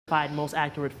Most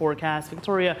accurate forecast.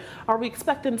 Victoria, are we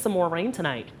expecting some more rain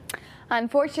tonight?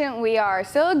 Unfortunately, we are.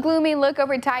 Still a gloomy look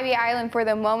over Tybee Island for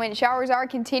the moment. Showers are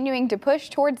continuing to push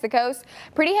towards the coast.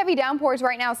 Pretty heavy downpours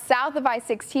right now south of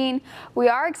I-16. We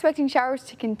are expecting showers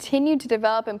to continue to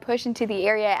develop and push into the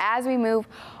area as we move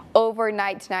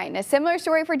overnight tonight. And a similar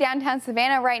story for downtown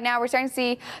Savannah right now. We're starting to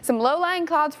see some low-lying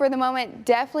clouds for the moment.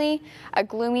 Definitely a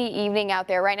gloomy evening out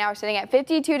there. Right now we're sitting at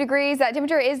 52 degrees. That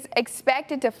temperature is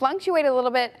expected to fluctuate a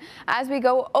little bit as we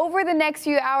go over the next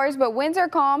few hours, but winds are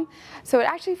calm, so it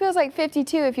actually feels like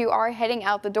 52 if you are heading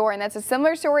out the door. And that's a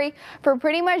similar story for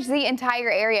pretty much the entire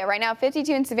area. Right now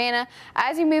 52 in Savannah.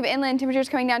 As you move inland, temperatures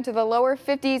coming down to the lower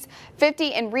 50s, 50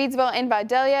 in Reedsville and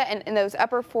Vidalia, and in those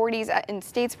upper 40s in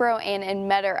Statesboro and in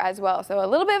Metter as well. So a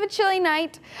little bit of a chilly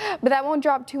night, but that won't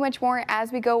drop too much more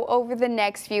as we go over the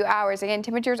next few hours. Again,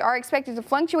 temperatures are expected to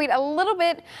fluctuate a little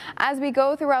bit as we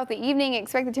go throughout the evening.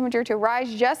 Expect the temperature to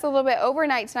rise just a little bit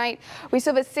overnight tonight. We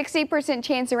still have a 60%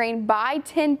 chance of rain by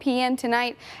 10 p.m.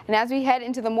 tonight. And as we head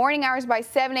into the morning hours by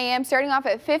 7 a.m., starting off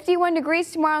at 51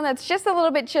 degrees tomorrow, and that's just a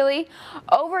little bit chilly.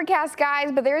 Overcast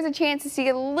skies, but there is a chance to see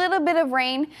a little bit of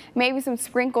rain, maybe some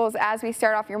sprinkles as we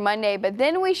start off your Monday, but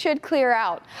then we should clear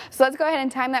out. So let's go ahead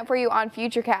and time that for you on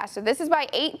Futurecast. So this is by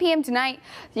 8 p.m. tonight.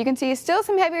 You can see still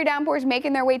some heavier downpours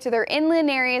making their way to their inland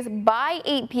areas by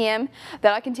 8 p.m.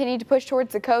 That'll continue to push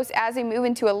towards the coast as we move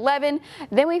into 11.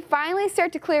 Then we finally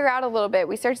start to clear out a little bit.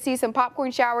 We start to see some popcorn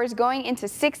showers going into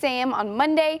 6 a.m. on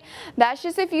Monday. That's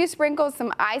just a few sprinkles,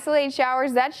 some isolated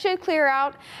showers. That should clear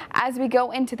out as we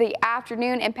go into the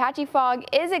afternoon, and patchy fog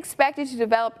is expected to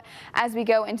develop as we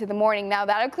go into the morning. Now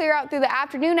that'll clear out through the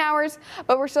afternoon hours,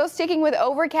 but we're still sticking with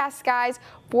overcast skies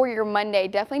for your Monday.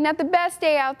 Definitely not the best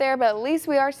day out there, but at least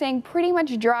we are staying pretty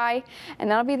much dry, and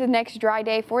that'll be the next dry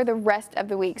day for the rest of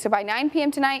the week. So by 9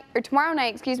 p.m. tonight, or tomorrow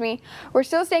night, excuse me, we're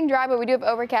still staying dry, but we do have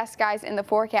overcast skies in the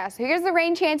forecast. So here's the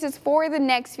rain chances for the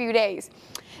next few days.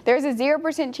 There's a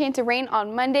 0% chance of rain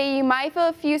on Monday. You might feel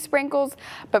a few sprinkles,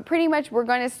 but pretty much we're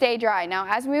going to stay dry. Now,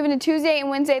 as we move into Tuesday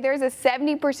and Wednesday, there's a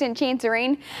 70% chance of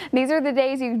rain. These are the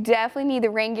days you definitely need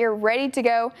the rain gear ready to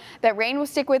go. That rain will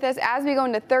stick with us as we go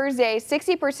into Thursday,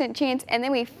 60% chance, and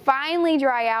then we finally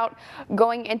dry out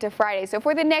going into Friday. So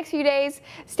for the next few days,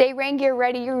 stay rain gear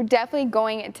ready. You're definitely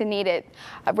going to need it.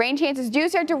 Rain chances do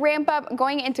start to ramp up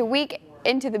going into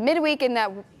the midweek, and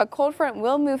that a cold front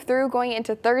will move through going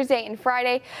into Thursday and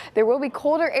Friday. There will be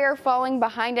colder air falling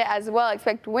behind it as well.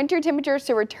 Expect winter temperatures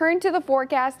to return to the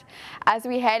forecast as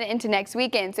we head into next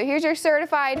weekend. So here's your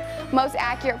certified most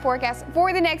accurate forecast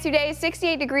for the next few days.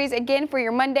 68 degrees again for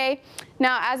your Monday.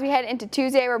 Now, as we head into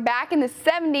Tuesday, we're back in the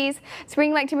 70s.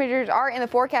 Spring-like temperatures are in the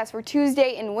forecast for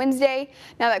Tuesday and Wednesday.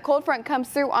 Now that cold front comes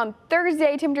through on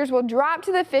Thursday, temperatures will drop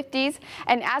to the 50s.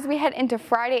 And as we head into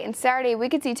Friday and Saturday, we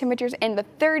could see temperatures in the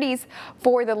 30s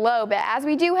for the low. But as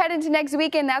we do head into next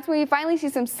weekend, that's when we finally see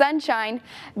some sunshine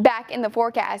back in the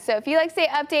forecast. So if you like to stay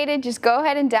updated, just go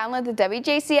ahead and download the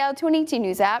WJCL 22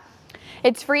 News app.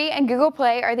 It's free, and Google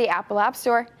Play or the Apple App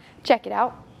Store. Check it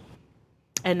out.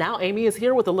 And now Amy is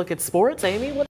here with a look at sports. Amy, what